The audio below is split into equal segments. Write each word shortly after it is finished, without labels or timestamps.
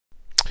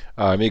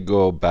Let me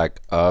go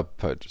back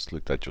up. I just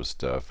looked at your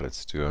stuff.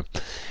 Let's do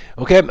it.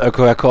 Okay, a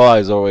Coca-Cola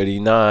is already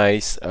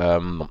nice.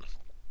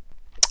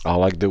 I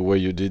like the way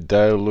you did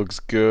that. It looks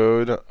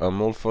good.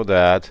 I'm all for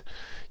that.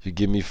 You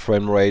give me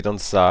frame rate on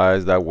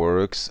size. That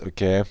works.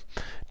 Okay.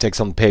 Take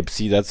some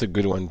Pepsi. That's a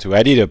good one too.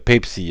 I did a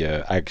Pepsi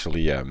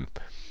actually. I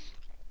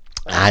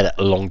had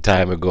a long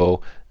time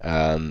ago.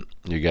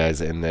 You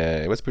guys, and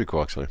it was pretty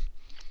cool actually.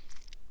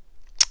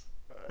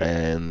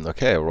 And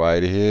okay,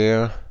 right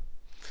here.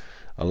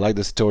 I like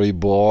the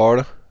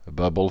storyboard.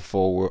 Bubble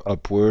forward,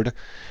 upward,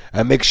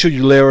 and make sure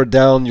you layer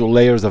down your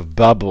layers of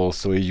bubbles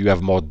so you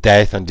have more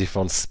depth and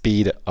different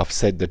speed.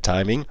 Offset the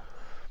timing.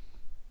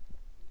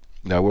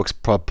 That works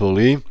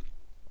properly.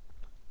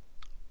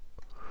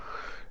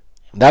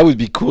 That would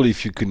be cool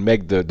if you could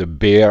make the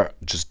bear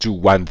just do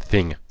one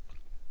thing.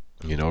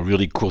 You know,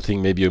 really cool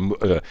thing. Maybe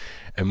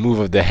a move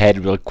of the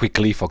head real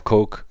quickly for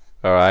Coke.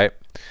 All right,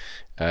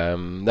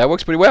 that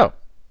works pretty well.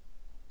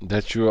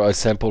 That's your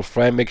sample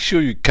frame. Make sure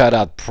you cut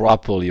out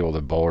properly all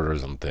the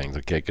borders and things,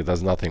 okay? Because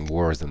there's nothing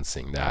worse than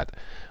seeing that.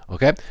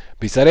 Okay.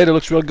 Besides it, it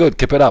looks real good.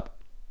 Keep it up.